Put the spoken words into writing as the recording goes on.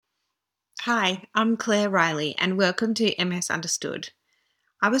Hi, I'm Claire Riley, and welcome to MS Understood.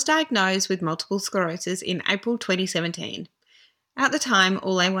 I was diagnosed with multiple sclerosis in April 2017. At the time,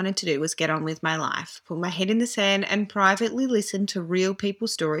 all I wanted to do was get on with my life, put my head in the sand, and privately listen to real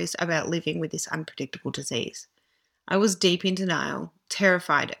people's stories about living with this unpredictable disease. I was deep in denial,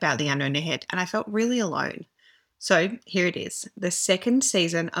 terrified about the unknown ahead, and I felt really alone. So here it is, the second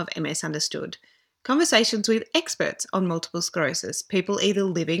season of MS Understood. Conversations with experts on multiple sclerosis, people either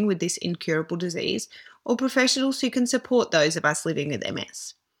living with this incurable disease or professionals who can support those of us living with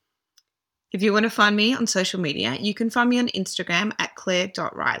MS. If you want to find me on social media, you can find me on Instagram at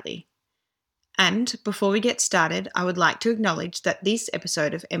claire.riley. And before we get started, I would like to acknowledge that this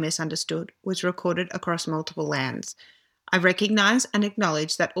episode of MS Understood was recorded across multiple lands. I recognise and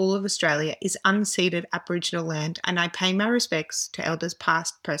acknowledge that all of Australia is unceded Aboriginal land, and I pay my respects to elders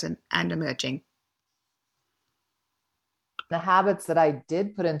past, present, and emerging. The habits that I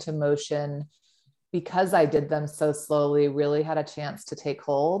did put into motion, because I did them so slowly, really had a chance to take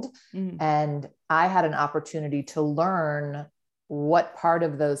hold. And I had an opportunity to learn what part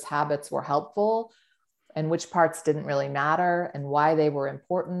of those habits were helpful and which parts didn't really matter and why they were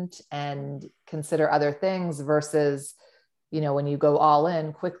important, and consider other things versus, when you go all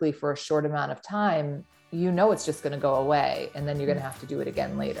in quickly for a short amount of time, it's just going to go away and then you're going to have to do it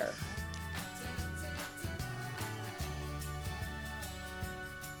again later.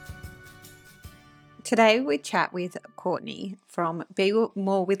 Today we chat with Courtney from Be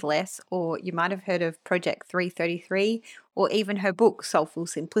More with Less, or you might have heard of Project 333, or even her book Soulful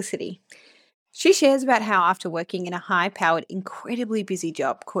Simplicity. She shares about how after working in a high-powered, incredibly busy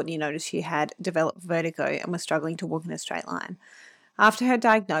job, Courtney noticed she had developed vertigo and was struggling to walk in a straight line. After her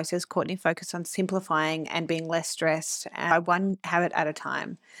diagnosis, Courtney focused on simplifying and being less stressed by one habit at a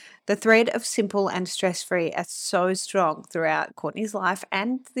time. The thread of simple and stress-free are so strong throughout Courtney's life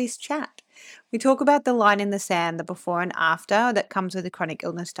and this chat. We talk about the line in the sand, the before and after that comes with a chronic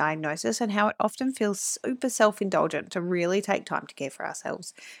illness diagnosis, and how it often feels super self-indulgent to really take time to care for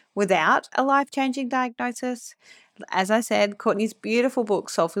ourselves without a life-changing diagnosis. As I said, Courtney's beautiful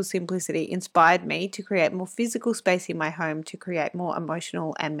book, Soulful Simplicity, inspired me to create more physical space in my home, to create more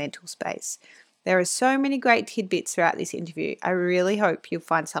emotional and mental space. There are so many great tidbits throughout this interview. I really hope you'll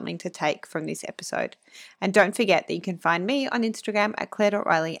find something to take from this episode. And don't forget that you can find me on Instagram at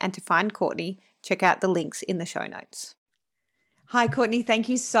claire.riley, and to find Courtney, check out the links in the show notes. Hi, Courtney. Thank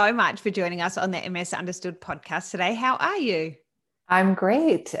you so much for joining us on the MS Understood podcast today. How are you? I'm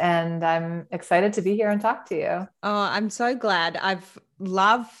great, and I'm excited to be here and talk to you. Oh, I'm so glad. I've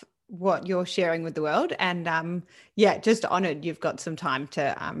loved what you're sharing with the world, and just honored you've got some time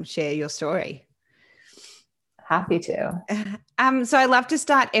to share your story. Happy to. So I love to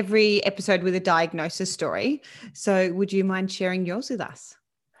start every episode with a diagnosis story. So would you mind sharing yours with us?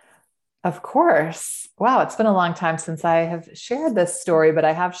 Of course. Wow, it's been a long time since I have shared this story, but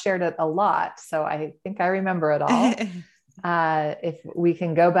I have shared it a lot. So I think I remember it all. If we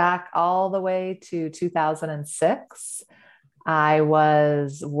can go back all the way to 2006, I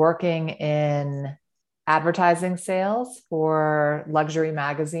was working in advertising sales for luxury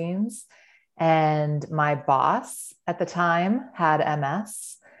magazines. And my boss at the time had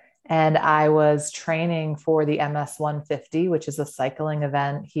MS. And I was training for the MS 150, which is a cycling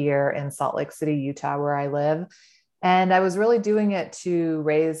event here in Salt Lake City, Utah, where I live. And I was really doing it to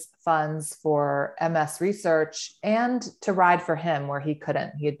raise funds for MS research and to ride for him where he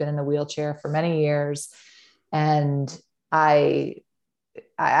couldn't. He had been in a wheelchair for many years. And I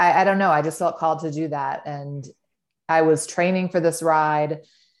don't know, I just felt called to do that. And I was training for this ride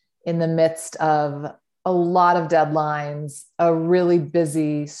in the midst of a lot of deadlines, a really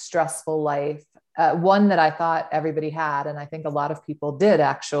busy, stressful life, one that I thought everybody had. And I think a lot of people did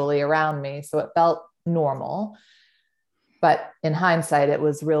actually around me. So it felt normal. But in hindsight, it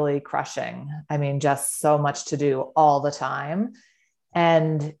was really crushing. I mean, just so much to do all the time.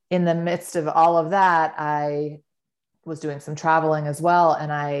 And in the midst of all of that, I was doing some traveling as well.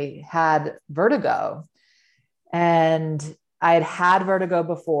 And I had vertigo. And I had had vertigo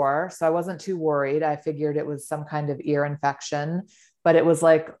before, so I wasn't too worried. I figured it was some kind of ear infection, but it was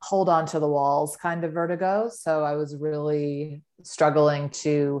like hold on to the walls kind of vertigo. So I was really struggling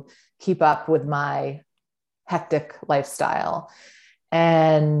to keep up with my hectic lifestyle.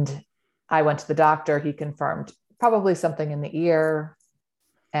 And I went to the doctor. He confirmed probably something in the ear.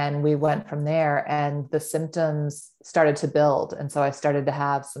 And we went from there, and the symptoms started to build. And so I started to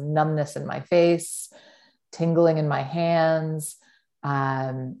have some numbness in my face, tingling in my hands.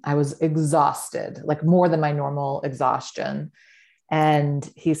 I was exhausted, like more than my normal exhaustion. And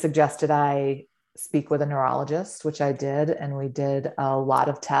he suggested I speak with a neurologist, which I did. And we did a lot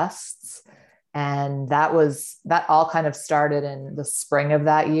of tests. And that all kind of started in the spring of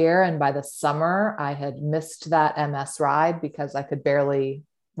that year. And by the summer, I had missed that MS ride because I could barely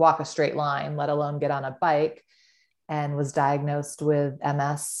walk a straight line, let alone get on a bike, and was diagnosed with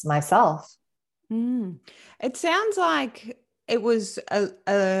MS myself. Mm. It sounds like it was a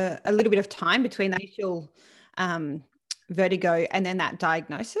little bit of time between the initial um, vertigo and then that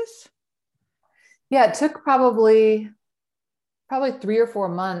diagnosis. Yeah, it took probably 3 or 4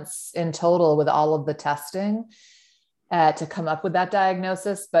 months in total with all of the testing to come up with that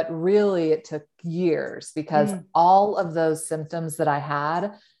diagnosis. But really, it took years because all of those symptoms that I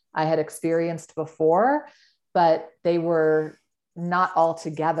had experienced before, but they were not all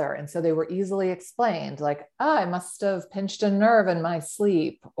together. And so they were easily explained, like, oh, I must have pinched a nerve in my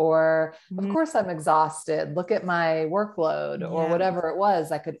sleep, or of Mm. course I'm exhausted. Look at my workload, or Yeah. whatever it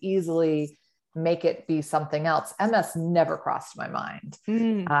was. I could easily make it be something else. MS never crossed my mind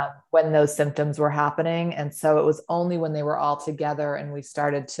Mm. when those symptoms were happening. And so it was only when they were all together and we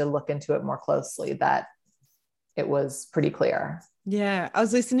started to look into it more closely that it was pretty clear. Yeah. I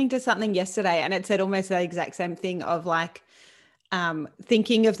was listening to something yesterday and it said almost the exact same thing of like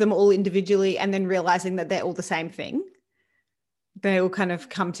thinking of them all individually and then realizing that they're all the same thing. They all kind of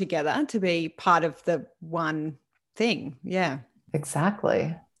come together to be part of the one thing. Yeah.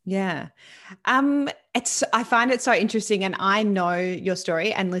 Exactly. Yeah. I find it so interesting and I know your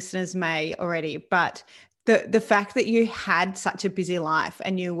story and listeners may already, but the fact that you had such a busy life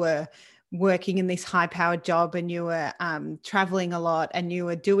and you were working in this high powered job and you were traveling a lot and you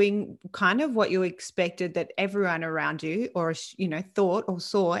were doing kind of what you expected that everyone around you or thought or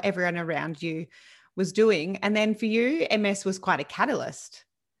saw everyone around you was doing, and then for you MS was quite a catalyst.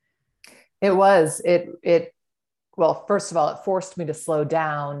 It was, well, first of all, it forced me to slow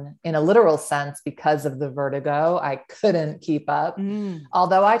down in a literal sense because of the vertigo. I couldn't keep up, Mm.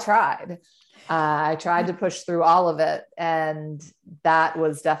 although I tried. I tried to push through all of it. And that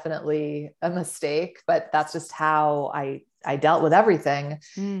was definitely a mistake, but that's just how I dealt with everything.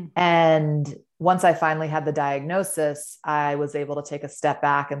 Mm. And once I finally had the diagnosis, I was able to take a step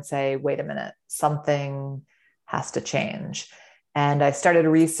back and say, wait a minute, something has to change. And I started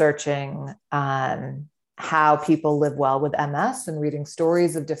researching on how people live well with MS and reading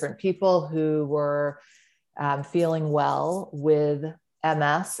stories of different people who were feeling well with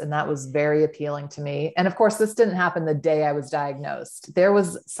MS. And that was very appealing to me. And of course, this didn't happen the day I was diagnosed. There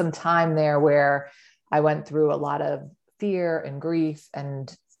was some time there where I went through a lot of fear and grief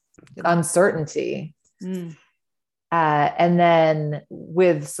and uncertainty. Mm. And then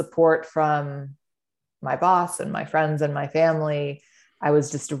with support from my boss and my friends and my family, I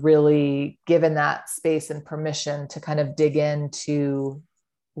was just really given that space and permission to kind of dig into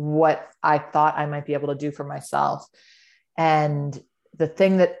what I thought I might be able to do for myself. And the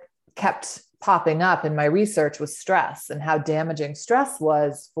thing that kept popping up in my research was stress and how damaging stress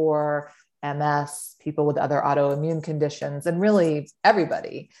was for MS, people with other autoimmune conditions, and really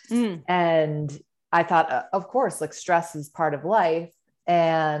everybody. Mm. And I thought, of course, like stress is part of life.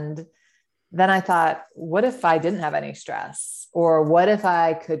 And then I thought, what if I didn't have any stress? Or what if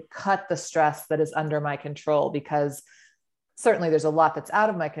I could cut the stress that is under my control? Because certainly there's a lot that's out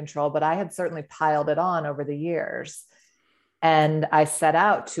of my control, but I had certainly piled it on over the years. And I set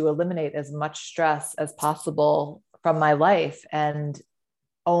out to eliminate as much stress as possible from my life, and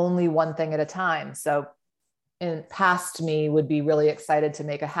only one thing at a time. So in past me would be really excited to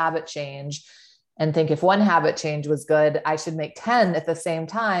make a habit change and think if one habit change was good, I should make 10 at the same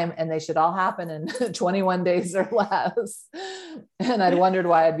time, and they should all happen in 21 days or less. And I'd wondered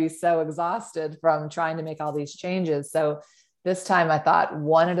why I'd be so exhausted from trying to make all these changes. So this time I thought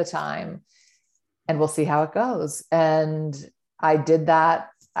one at a time, and we'll see how it goes. And I did that.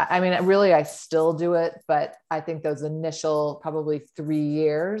 I mean, really, I still do it, but I think those initial probably 3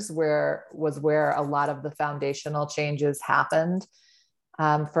 years where a lot of the foundational changes happened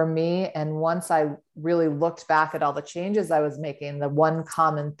for me. And once I really looked back at all the changes I was making, the one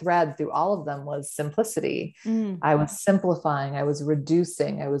common thread through all of them was simplicity. Mm. I was simplifying, I was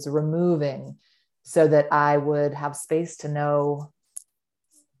reducing, I was removing so that I would have space to know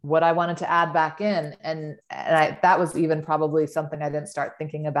what I wanted to add back in. And that was even probably something I didn't start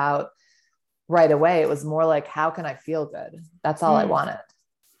thinking about right away. It was more like, how can I feel good? That's all I wanted.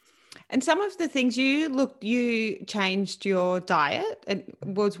 And some of the things you changed your diet. It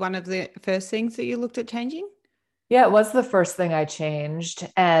was one of the first things that you looked at changing. Yeah, it was the first thing I changed.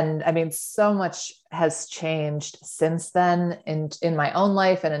 And I mean, so much has changed since then in my own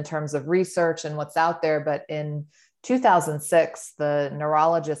life and in terms of research and what's out there. But in 2006, the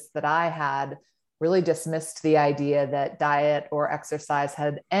neurologist that I had really dismissed the idea that diet or exercise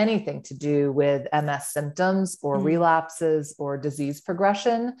had anything to do with MS symptoms or relapses or disease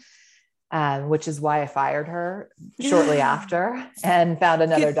progression, which is why I fired her shortly after and found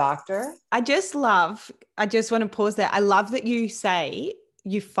another doctor. I just want to pause there. I love that you say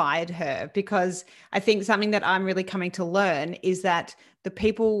you fired her, because I think something that I'm really coming to learn is that the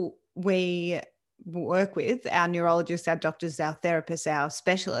people we work with, our neurologists, our doctors, our therapists, our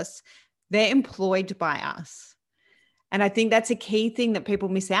specialists, they're employed by us. And I think that's a key thing that people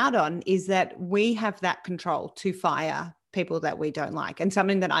miss out on, is that we have that control to fire people that we don't like, and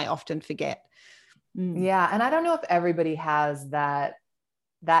something that I often forget. Yeah. And I don't know if everybody has that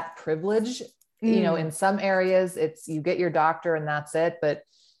privilege. You know, in some areas it's, you get your doctor and that's it. But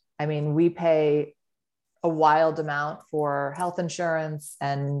I mean, we pay a wild amount for health insurance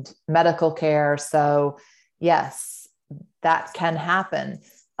and medical care. So yes, that can happen.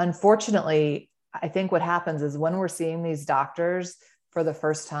 Unfortunately, I think what happens is when we're seeing these doctors for the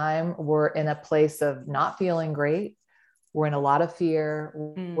first time, we're in a place of not feeling great. We're in a lot of fear.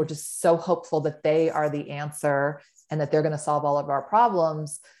 We're just so hopeful that they are the answer and that they're going to solve all of our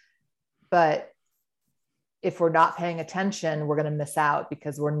problems. But if we're not paying attention, we're going to miss out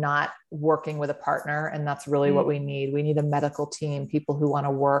because we're not working with a partner. And that's really what we need. We need a medical team, people who want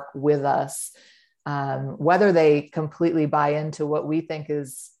to work with us, whether they completely buy into what we think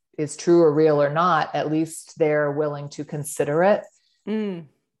is true or real or not, at least they're willing to consider it.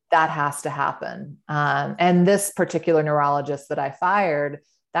 That has to happen. And this particular neurologist that I fired,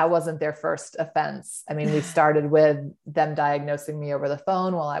 that wasn't their first offense. I mean, we started with them diagnosing me over the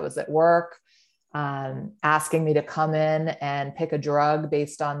phone while I was at work, asking me to come in and pick a drug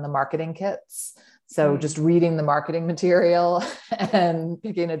based on the marketing kits. So just reading the marketing material and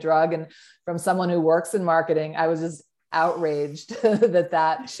picking a drug. And from someone who works in marketing, I was just outraged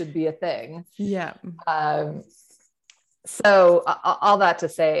that should be a thing. Yeah. So all that to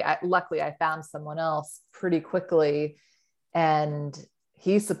say, luckily I found someone else pretty quickly, and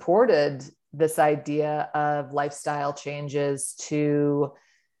he supported this idea of lifestyle changes to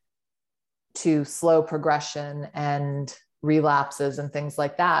slow progression and relapses and things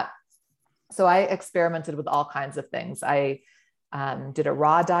like that. So I experimented with all kinds of things. I did a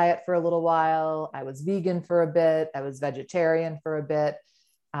raw diet for a little while. I was vegan for a bit. I was vegetarian for a bit.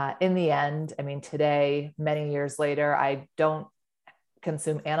 In the end, I mean, today, many years later, I don't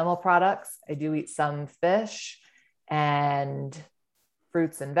consume animal products. I do eat some fish and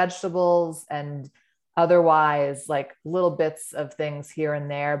fruits and vegetables, and otherwise like little bits of things here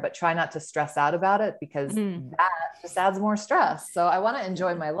and there, but try not to stress out about it, because that just adds more stress. So I want to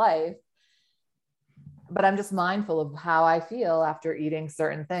enjoy my life, but I'm just mindful of how I feel after eating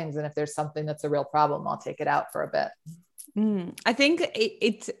certain things. And if there's something that's a real problem, I'll take it out for a bit. I think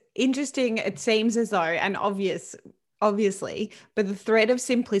it's interesting. It seems as though, and obviously, but the thread of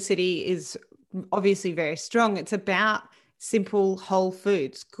simplicity is obviously very strong. It's about simple whole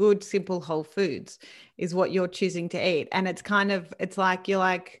foods. Good, simple whole foods is what you're choosing to eat. And it's like, you're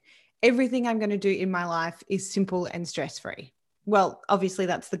like, everything I'm going to do in my life is simple and stress-free. Well, obviously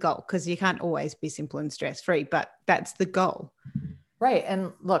that's the goal, because you can't always be simple and stress-free, but that's the goal. Right.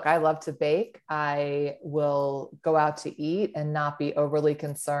 And look, I love to bake. I will go out to eat and not be overly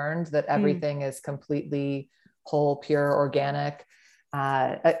concerned that everything is completely whole, pure, organic.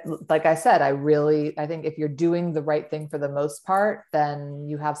 Like I said, I think if you're doing the right thing for the most part, then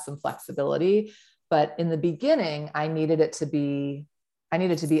you have some flexibility. But in the beginning, I needed to be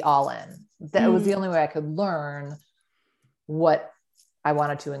all in. That was the only way I could learn what I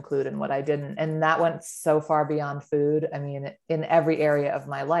wanted to include and what I didn't. And that went so far beyond food. I mean, in every area of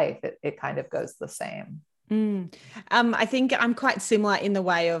my life, it kind of goes the same. I think I'm quite similar in the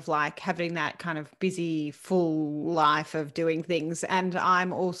way of like having that kind of busy, full life of doing things. And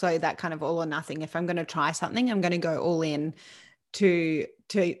I'm also that kind of all or nothing. If I'm going to try something, I'm going to go all in to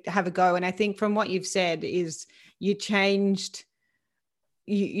have a go. And I think from what you've said is you changed,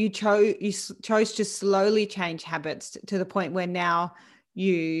 you chose to slowly change habits to the point where now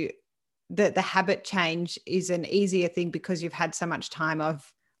the habit change is an easier thing because you've had so much time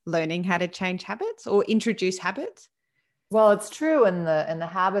of learning how to change habits or introduce habits. Well, it's true. And the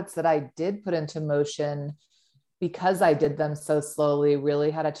habits that I did put into motion, because I did them so slowly,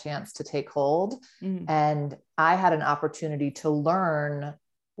 really had a chance to take hold. And I had an opportunity to learn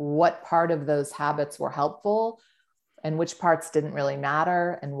what part of those habits were helpful and which parts didn't really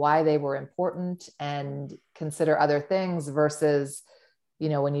matter and why they were important, and consider other things versus,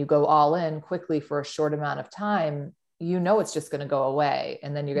 when you go all in quickly for a short amount of time, it's just going to go away.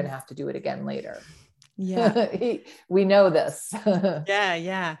 And then you're going to have to do it again later. Yeah. We know this. Yeah,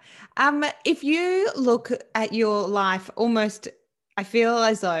 yeah. If you look at your life almost, I feel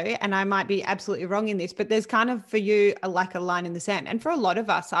as though, and I might be absolutely wrong in this, but there's kind of for you like a line in the sand. And for a lot of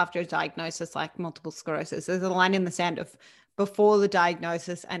us after a diagnosis like multiple sclerosis, there's a line in the sand of before the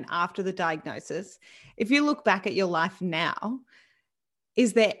diagnosis and after the diagnosis. If you look back at your life now,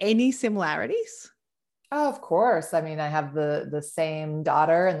 is there any similarities? Oh, of course. I mean, I have the same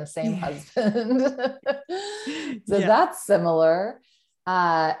daughter and the same Yeah. husband. So Yeah. that's similar.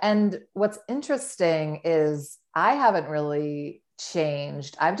 And what's interesting is I haven't really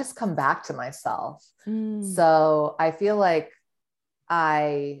changed. I've just come back to myself. Mm, So I feel like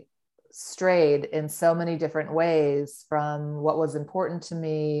I strayed in so many different ways from what was important to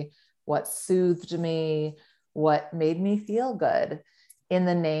me, what soothed me, what made me feel good in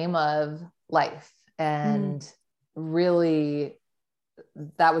the name of life. mm, And really,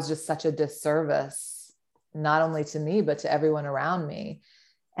 that was just such a disservice, not only to me, but to everyone around me.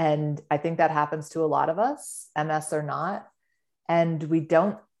 And I think that happens to a lot of us, MS or not. And we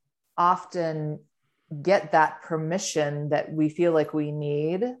don't often get that permission that we feel like we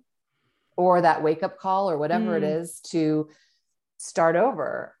need, or that wake up call, or whatever it mm. is, to start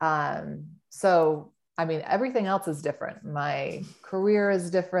over. So, I mean, everything else is different. My career is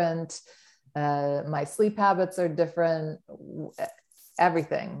different. My sleep habits are different.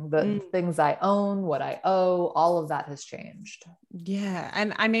 Everything, the Mm. things I own, what I owe, all of that has changed. Yeah.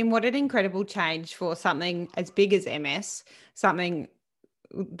 And I mean, what an incredible change for something as big as MS, something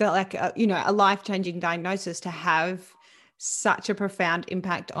that like, a life-changing diagnosis to have such a profound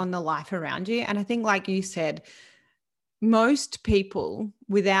impact on the life around you. And I think, like you said, most people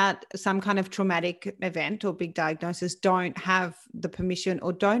without some kind of traumatic event or big diagnosis don't have the permission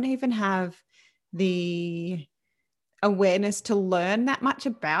or don't even have the awareness to learn that much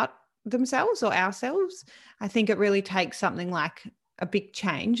about themselves or ourselves. I think it really takes something like a big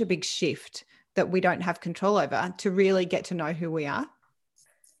change, a big shift that we don't have control over to really get to know who we are.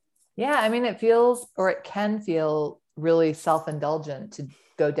 Yeah, I mean, it feels, or it can feel, really self-indulgent to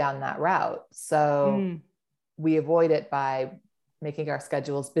go down that route. So Mm. we avoid it by making our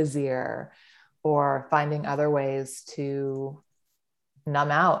schedules busier, or finding other ways to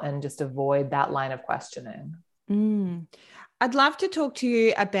numb out and just avoid that line of questioning. Mm. I'd love to talk to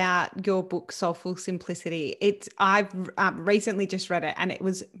you about your book, Soulful Simplicity. I've recently just read it and it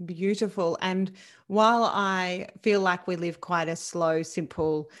was beautiful. And while I feel like we live quite a slow,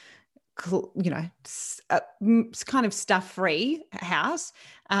 simple, kind of stuff-free house,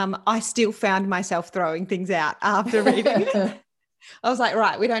 I still found myself throwing things out after reading. I was like,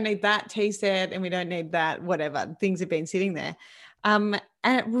 right, we don't need that tea set and we don't need that, whatever. Things have been sitting there. And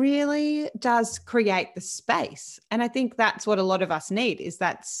it really does create the space. And I think that's what a lot of us need is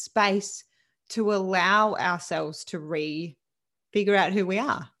that space to allow ourselves to figure out who we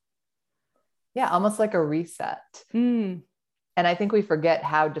are. Yeah, almost like a reset. Mm, And I think we forget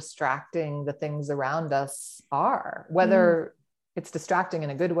how distracting the things around us are, mm, whether it's distracting in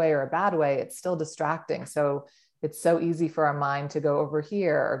a good way or a bad way, it's still distracting. So it's so easy for our mind to go over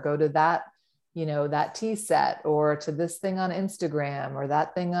here, or go to that, that tea set, or to this thing on Instagram, or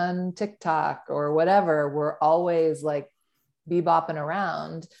that thing on TikTok, or whatever. We're always like bebopping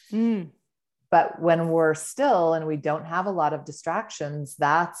around. mm. But when we're still and we don't have a lot of distractions,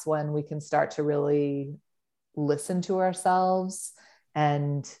 that's when we can start to really listen to ourselves,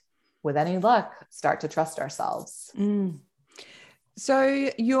 and with any luck, start to trust ourselves. Mm. So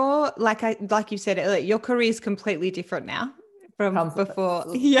you're like you said earlier, your career is completely different now from before.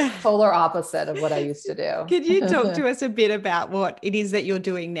 Yeah. Polar opposite of what I used to Could you talk do. to us a bit about what it is that you're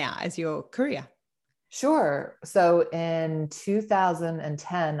doing now as your career? Sure. So in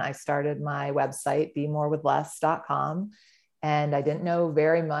 2010, I started my website, bemorewithless.com. And I didn't know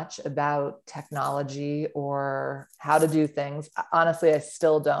very much about technology or how to do things. Honestly, I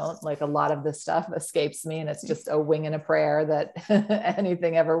still don't. Like, a lot of this stuff escapes me, and it's just a wing and a prayer that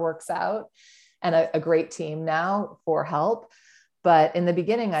anything ever works out, and a great team now for help. But in the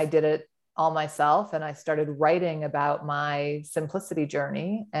beginning, I did it all myself, and I started writing about my simplicity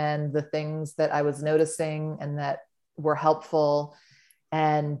journey and the things that I was noticing and that were helpful,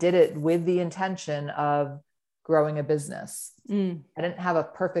 and did it with the intention of growing a business. Mm, I didn't have a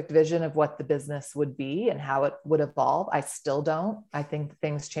perfect vision of what the business would be and how it would evolve. I still don't. I think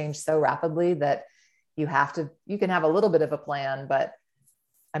things change so rapidly that you can have a little bit of a plan, but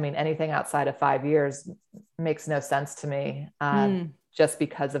I mean, anything outside of 5 years makes no sense to me, mm, just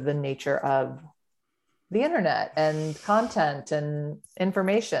because of the nature of the internet and content and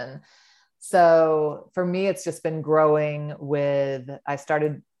information. So for me, it's just been growing I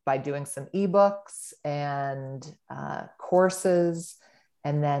started by doing some ebooks and courses,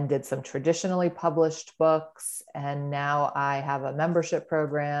 and then did some traditionally published books. And now I have a membership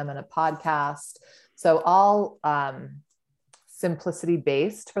program and a podcast. So all simplicity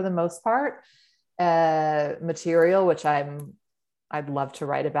based for the most part, material, which I'd love to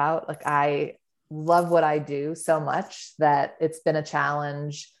write about. Like, I love what I do so much that it's been a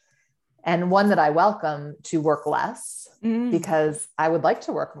challenge, and one that I welcome, to work less, because I would like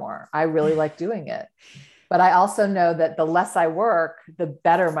to work more. I really like doing it. But I also know that the less I work, the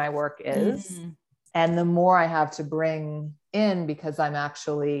better my work is. And the more I have to bring in, because I'm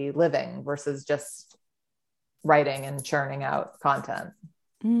actually living versus just writing and churning out content.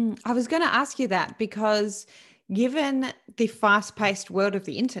 I was going to ask you that, because given the fast-paced world of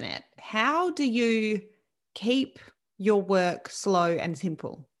the internet, how do you keep your work slow and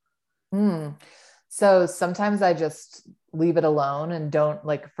simple? So sometimes I just leave it alone and don't,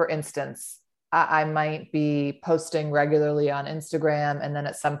 like, for instance, I might be posting regularly on Instagram, and then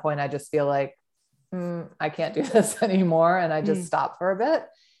at some point I just feel like, I can't do this anymore. And I just stop for a bit,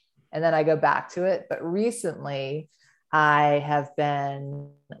 and then I go back to it. But recently I have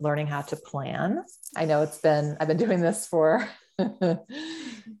been learning how to plan. I know I've been doing this for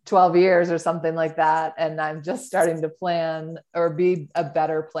 12 years or something like that. And I'm just starting to plan, or be a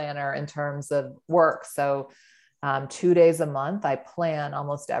better planner in terms of work. So 2 days a month, I plan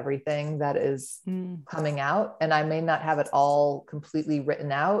almost everything that is coming out. And I may not have it all completely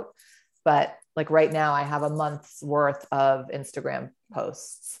written out, but like right now I have a month's worth of Instagram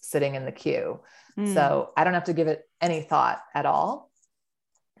posts sitting in the queue. So I don't have to give it any thought at all.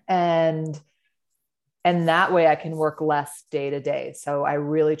 And that way I can work less day to day. So I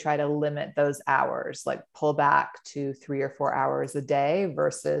really try to limit those hours, like pull back to 3 or 4 hours a day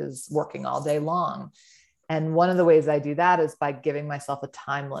versus working all day long. And one of the ways I do that is by giving myself a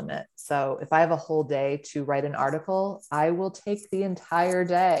time limit. So if I have a whole day to write an article, I will take the entire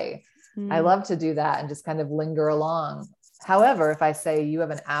day. I love to do that and just kind of linger along. However, if I say you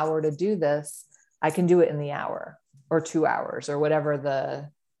have an hour to do this, I can do it in the hour or 2 hours or whatever the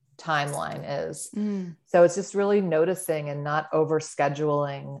timeline is. So it's just really noticing and not over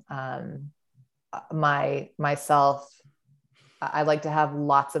scheduling myself. I like to have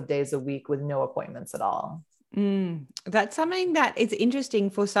lots of days a week with no appointments at all. That's something that is interesting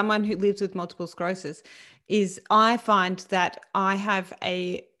for someone who lives with multiple sclerosis. Is I find that I have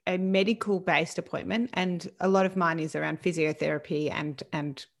a medical based appointment, and a lot of mine is around physiotherapy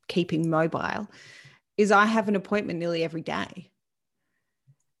and keeping mobile, is I have an appointment nearly every day.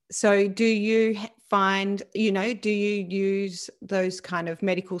 So do you find, do you use those kind of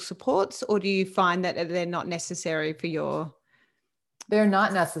medical supports, or do you find that they're not necessary for your... They're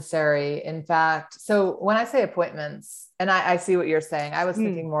not necessary. In fact, so when I say appointments, and I see what you're saying, I was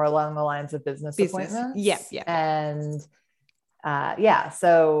thinking more along the lines of business appointments. Yeah. And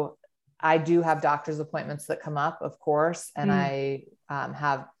so I do have doctor's appointments that come up, of course. And I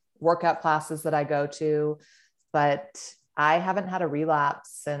have workout classes that I go to, but I haven't had a relapse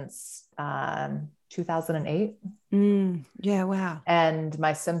since 2008. Yeah. Wow. And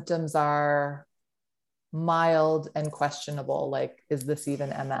my symptoms are mild and questionable. Like, is this even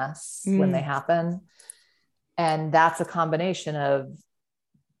MS when they happen? And that's a combination of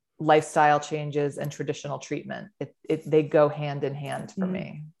lifestyle changes and traditional treatment. They go hand in hand for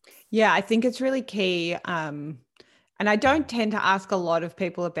me. Yeah, I think it's really key. And I don't tend to ask a lot of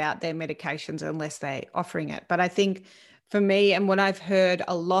people about their medications unless they're offering it. But I think for me, and what I've heard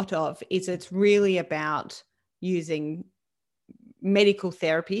a lot of, is it's really about using medical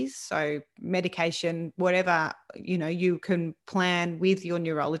therapies. So medication, whatever, you can plan with your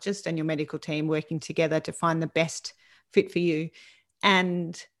neurologist and your medical team working together to find the best fit for you.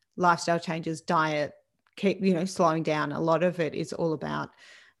 And lifestyle changes, diet, keep, slowing down. A lot of it is all about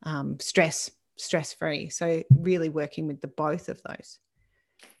stress-free. So really working with the both of those.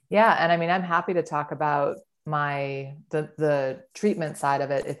 Yeah. And I mean, I'm happy to talk about the treatment side of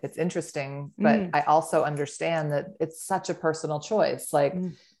it if it's interesting, but I also understand that it's such a personal choice. Like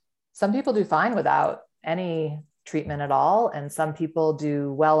some people do fine without any treatment at all. And some people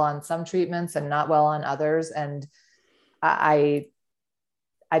do well on some treatments and not well on others. And I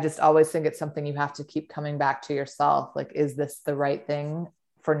just always think it's something you have to keep coming back to yourself. Like, is this the right thing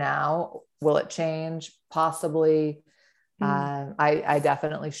for now? Will it change? Possibly. I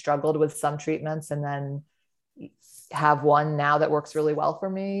definitely struggled with some treatments, and then have one now that works really well for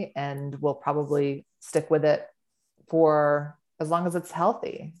me, and will probably stick with it for as long as it's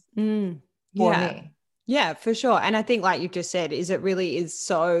healthy for me. Yeah, for sure. And I think, like you've just said, is it really is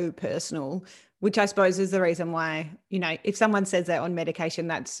so personal, which I suppose is the reason why, if someone says they're on medication,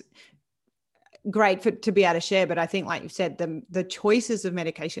 that's great to be able to share. But I think, like you've said, the choices of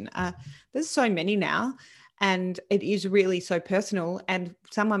medication there's so many now, and it is really so personal. And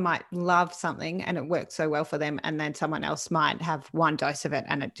someone might love something and it works so well for them, and then someone else might have one dose of it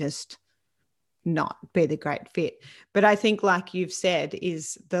and it just not be the great fit. But I think, like you've said,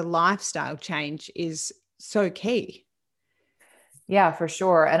 is the lifestyle change is so key. Yeah, for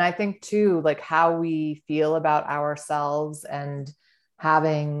sure. And I think too, like how we feel about ourselves and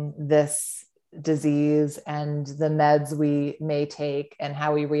having this disease and the meds we may take and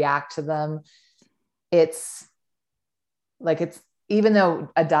how we react to them. It's even though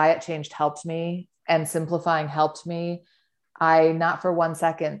a diet change helped me and simplifying helped me, I not for one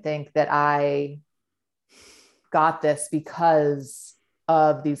second think that I got this because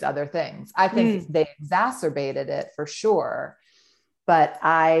of these other things. I think they exacerbated it for sure. But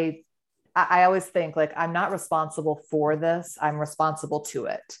I always think like, I'm not responsible for this. I'm responsible to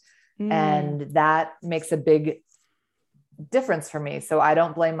it. And that makes a big difference for me. So I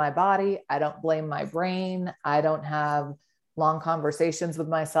don't blame my body. I don't blame my brain. I don't have long conversations with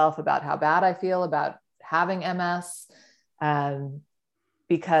myself about how bad I feel about having MS,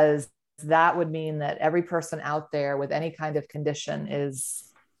 because that would mean that every person out there with any kind of condition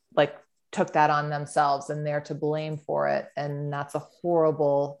is like, took that on themselves and they're to blame for it. And that's a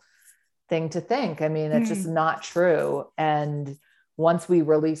horrible thing to think. I mean, it's just not true. And once we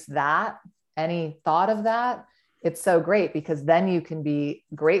release that, any thought of that, it's so great because then you can be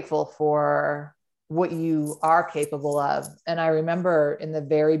grateful for what you are capable of. And I remember in the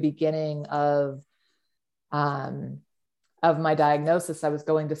very beginning of my diagnosis, I was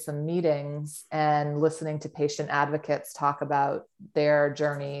going to some meetings and listening to patient advocates talk about their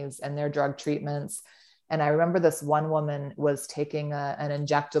journeys and their drug treatments. And I remember this one woman was taking an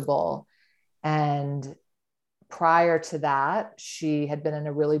injectable, and prior to that, she had been in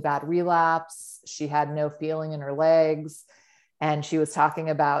a really bad relapse. She had no feeling in her legs. And she was talking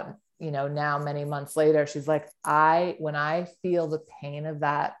about, now many months later, she's like, when I feel the pain of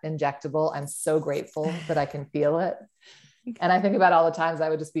that injectable, I'm so grateful that I can feel it. And I think about all the times I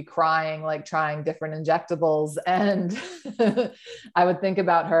would just be crying, like trying different injectables. And I would think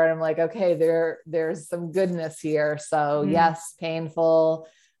about her and I'm like, okay, there's some goodness here. So yes, painful.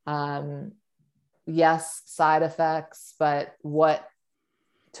 Yes, side effects, but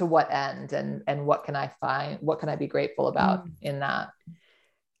to what end, and what can I find? What can I be grateful about in that?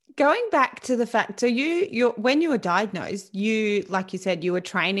 Going back to the fact, so you when you were diagnosed, like you said, you were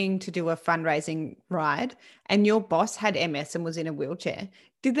training to do a fundraising ride and your boss had MS and was in a wheelchair.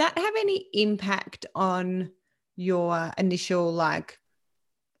 Did that have any impact on your initial, like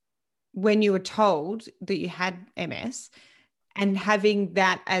when you were told that you had MS and having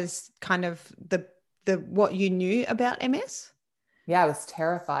that as kind of the what you knew about MS? Yeah, I was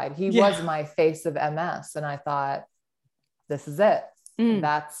terrified. He was my face of MS. And I thought, this is it.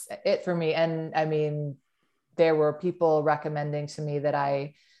 That's it for me. And I mean, there were people recommending to me that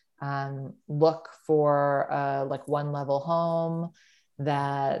I look for like one level home,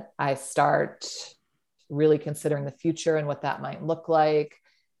 that I start really considering the future and what that might look like,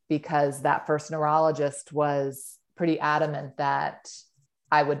 because that first neurologist was pretty adamant that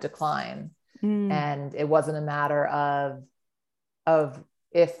I would decline. And it wasn't a matter of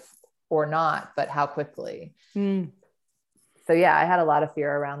if or not, but how quickly. So yeah, I had a lot of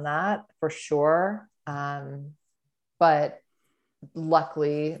fear around that for sure. But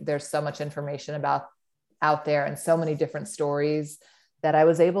luckily there's so much information out there and so many different stories that I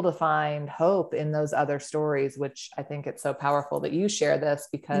was able to find hope in those other stories, which I think it's so powerful that you share this,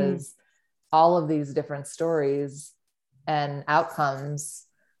 because all of these different stories and outcomes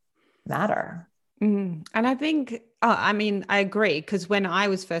matter. And I think, I mean, I agree, because when I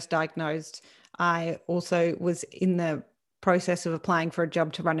was first diagnosed, I also was in the process of applying for a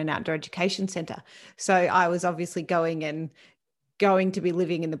job to run an outdoor education center. So I was obviously going to be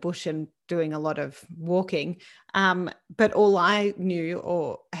living in the bush and doing a lot of walking. But all I knew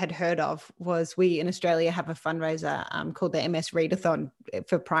or had heard of was we in Australia have a fundraiser called the MS Readathon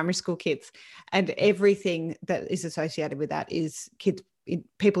for primary school kids. And everything that is associated with that is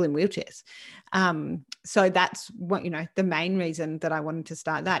people in wheelchairs. So that's what, the main reason that I wanted to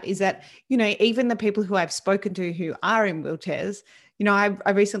start that is that, even the people who I've spoken to who are in wheelchairs,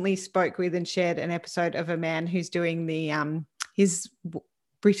 I recently spoke with and shared an episode of a man who's doing his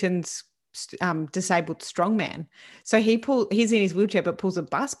Britain's disabled strongman. So he's in his wheelchair but pulls a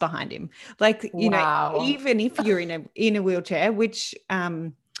bus behind him. Like, Wow. even if you're in a wheelchair, which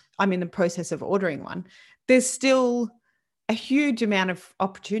I'm in the process of ordering one, there's still a huge amount of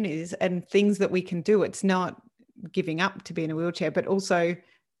opportunities and things that we can do. It's not giving up to be in a wheelchair, but also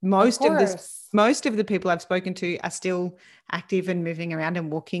most of the people I've spoken to are still active and moving around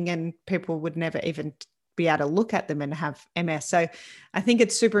and walking, and people would never even be able to look at them and have MS. So I think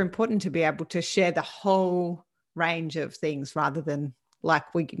it's super important to be able to share the whole range of things rather than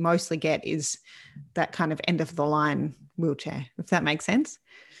like we mostly get is that kind of end of the line wheelchair, if that makes sense.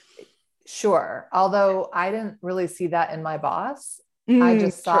 Sure. Although I didn't really see that in my boss. I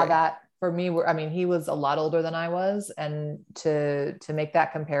just saw that for me, I mean, he was a lot older than I was. And to make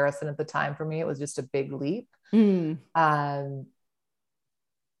that comparison at the time, for me, it was just a big leap. But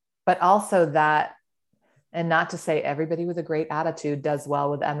also that, and not to say everybody with a great attitude does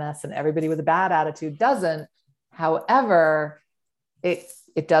well with MS and everybody with a bad attitude doesn't. However,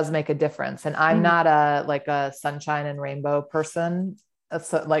 it does make a difference. And I'm not a sunshine and rainbow person.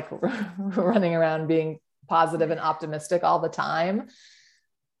 So like running around being positive and optimistic all the time,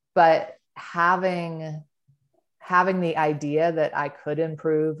 but having the idea that I could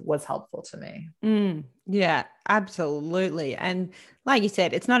improve was helpful to me. Yeah, absolutely. And like you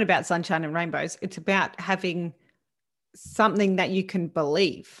said, it's not about sunshine and rainbows. It's about having something that you can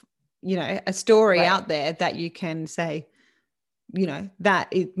believe, a story out there that you can say, that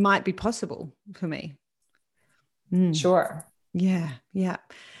it might be possible for me. Sure. Yeah. Yeah.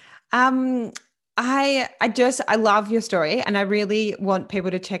 I love your story, and I really want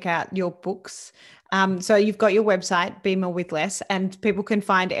people to check out your books. So you've got your website, Be More with Less, and people can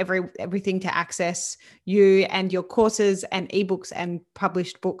find everything to access you and your courses and ebooks and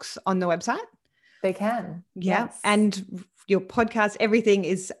published books on the website. They can. Yeah. Yes. And your podcast, everything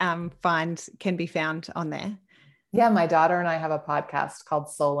is can be found on there. Yeah, my daughter and I have a podcast called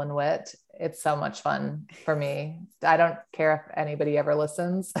Soul and Wit. It's so much fun for me. I don't care if anybody ever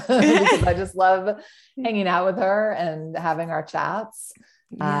listens because I just love hanging out with her and having our chats.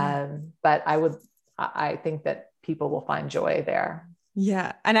 Yeah. But I think that people will find joy there.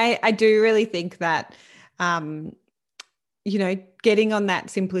 Yeah. And I do really think that, getting on that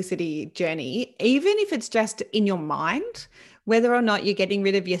simplicity journey, even if it's just in your mind, whether or not you're getting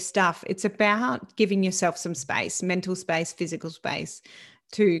rid of your stuff, it's about giving yourself some space, mental space, physical space,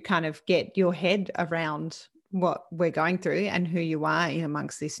 to kind of get your head around what we're going through and who you are in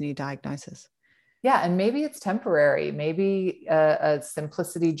amongst this new diagnosis. Yeah. And maybe it's temporary. Maybe a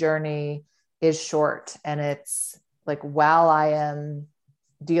simplicity journey is short, and it's like, while I am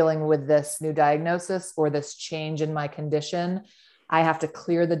dealing with this new diagnosis or this change in my condition, I have to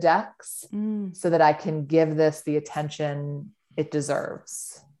clear the decks so that I can give this the attention it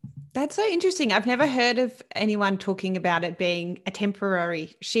deserves. That's so interesting. I've never heard of anyone talking about it being a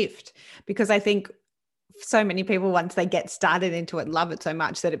temporary shift, because I think so many people, once they get started into it, love it so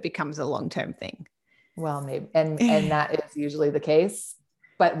much that it becomes a long-term thing. Well, maybe. And that is usually the case,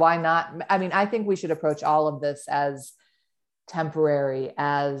 but why not? I mean, I think we should approach all of this as temporary,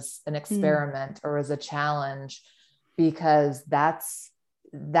 as an experiment or as a challenge, because that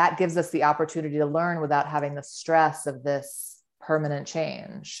gives us the opportunity to learn without having the stress of this permanent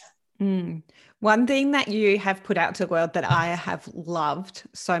change. One thing that you have put out to the world that I have loved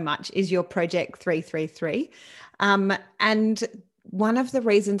so much is your Project 333. And one of the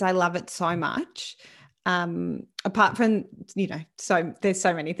reasons I love it so much, apart from, so there's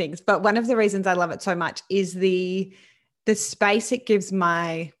so many things, but one of the reasons I love it so much is the space it gives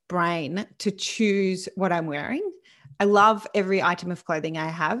my brain to choose what I'm wearing. I love every item of clothing I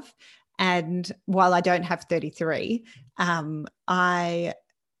have. And while I don't have 33,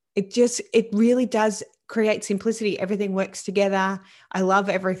 it really does create simplicity. Everything works together. I love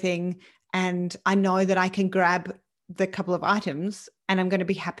everything. And I know that I can grab the couple of items and I'm going to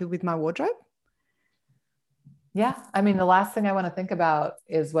be happy with my wardrobe. Yeah. I mean, the last thing I want to think about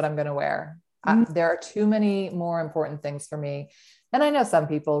is what I'm going to wear. There are too many more important things for me. And I know some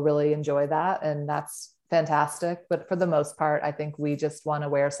people really enjoy that, and that's fantastic. But for the most part, I think we just want to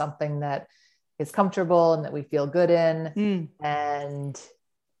wear something that is comfortable and that we feel good in. And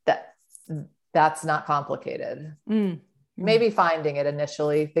that's not complicated. Maybe finding it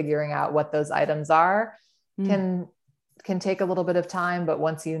initially, figuring out what those items are can take a little bit of time, but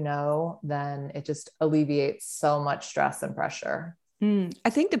once you know, then it just alleviates so much stress and pressure. I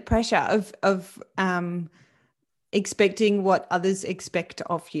think the pressure of expecting what others expect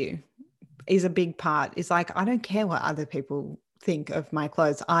of you is a big part. It's like, I don't care what other people think of my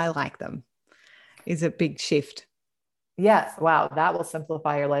clothes. I like them, is a big shift. Yes. Wow. That will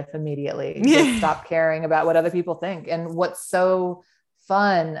simplify your life immediately. Just stop caring about what other people think. And what's so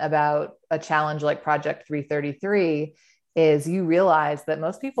fun about a challenge like Project 333 is you realize that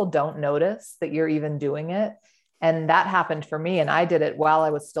most people don't notice that you're even doing it. And that happened for me. And I did it while I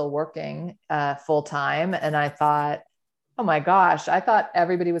was still working full time. And I thought, oh my gosh, I thought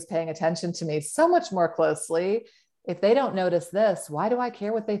everybody was paying attention to me so much more closely. If they don't notice this, why do I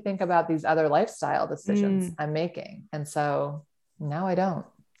care what they think about these other lifestyle decisions I'm making? And so now I don't.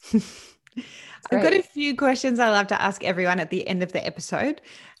 I've got a few questions I love to ask everyone at the end of the episode.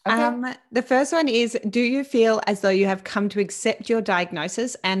 Okay. The first one is, do you feel as though you have come to accept your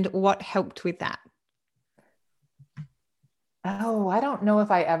diagnosis, and what helped with that? Oh, I don't know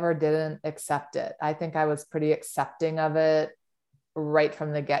if I ever didn't accept it. I think I was pretty accepting of it right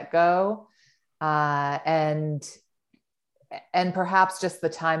from the get-go. And perhaps just the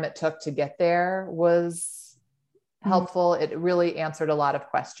time it took to get there was helpful. It really answered a lot of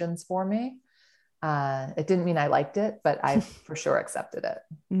questions for me. It didn't mean I liked it, but I for sure accepted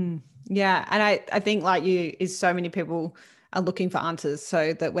it. Yeah. And I think like you is so many people are looking for answers,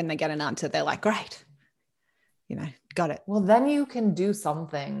 so that when they get an answer, they're like, great, got it. Well, then you can do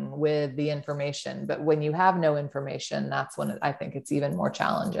something with the information. But when you have no information, that's when I think it's even more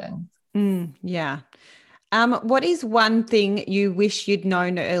challenging. Yeah. What is one thing you wish you'd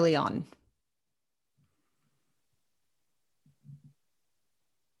known early on?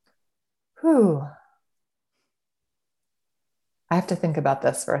 I have to think about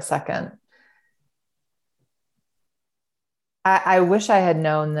this for a second. I wish I had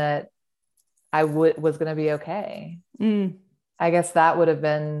known that I was going to be okay. I guess that would have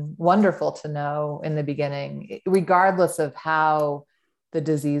been wonderful to know in the beginning, regardless of how the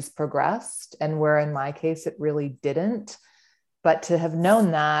disease progressed, and where in my case, it really didn't. But to have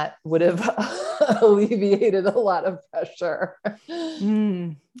known that would have alleviated a lot of pressure.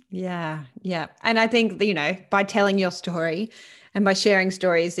 Yeah. And I think, by telling your story and by sharing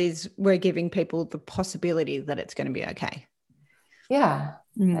stories we're giving people the possibility that it's going to be okay. Yeah,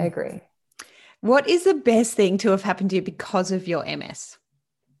 I agree. What is the best thing to have happened to you because of your MS?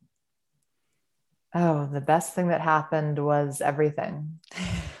 Oh, the best thing that happened was everything.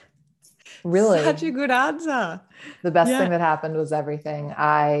 Really? Such a good answer. The best thing that happened was everything.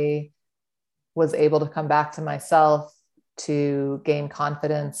 I was able to come back to myself, to gain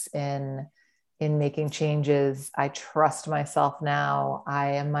confidence in making changes. I trust myself now.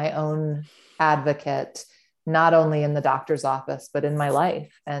 I am my own advocate, not only in the doctor's office, but in my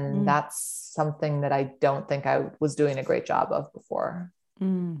life. And that's something that I don't think I was doing a great job of before.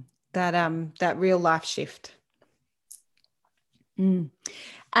 That real life shift.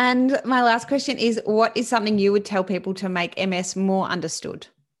 And my last question is, what is something you would tell people to make MS more understood?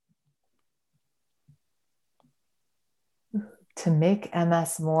 To make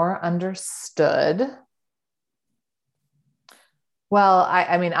MS more understood. Well,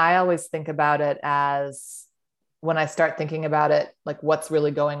 I always think about it as, when I start thinking about it, like what's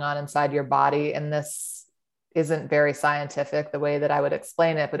really going on inside your body. And this isn't very scientific the way that I would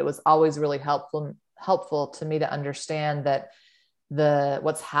explain it, but it was always really helpful to me to understand that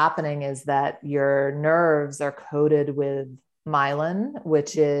what's happening is that your nerves are coated with myelin,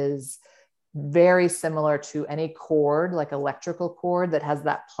 which is very similar to any cord, like electrical cord, that has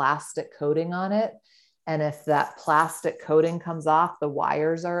that plastic coating on it. And if that plastic coating comes off, the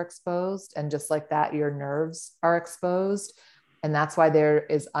wires are exposed. And just like that, your nerves are exposed. And that's why there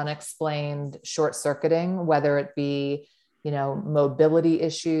is unexplained short circuiting, whether it be, mobility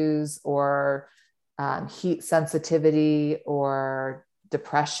issues or heat sensitivity or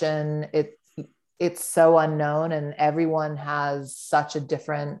depression. It's so unknown, and everyone has such a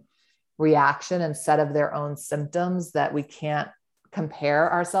different reaction and set of their own symptoms that we can't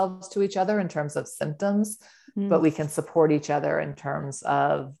compare ourselves to each other in terms of symptoms, but we can support each other in terms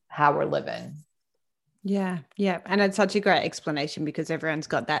of how we're living. Yeah. And it's such a great explanation, because everyone's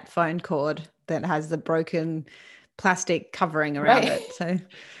got that phone cord that has the broken plastic covering around it. So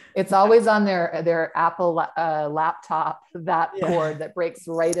it's always on their Apple laptop, that cord that breaks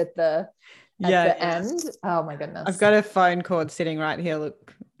right at the end. Oh my goodness. I've got a phone cord sitting right here.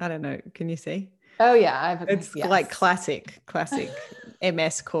 Look, I don't know. Can you see? Oh yeah. It's like classic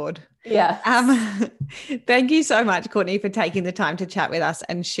MS cord. Yeah. Thank you so much, Courtney, for taking the time to chat with us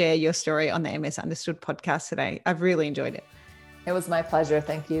and share your story on the MS Understood podcast today. I've really enjoyed it. It was my pleasure.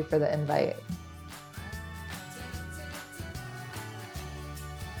 Thank you for the invite.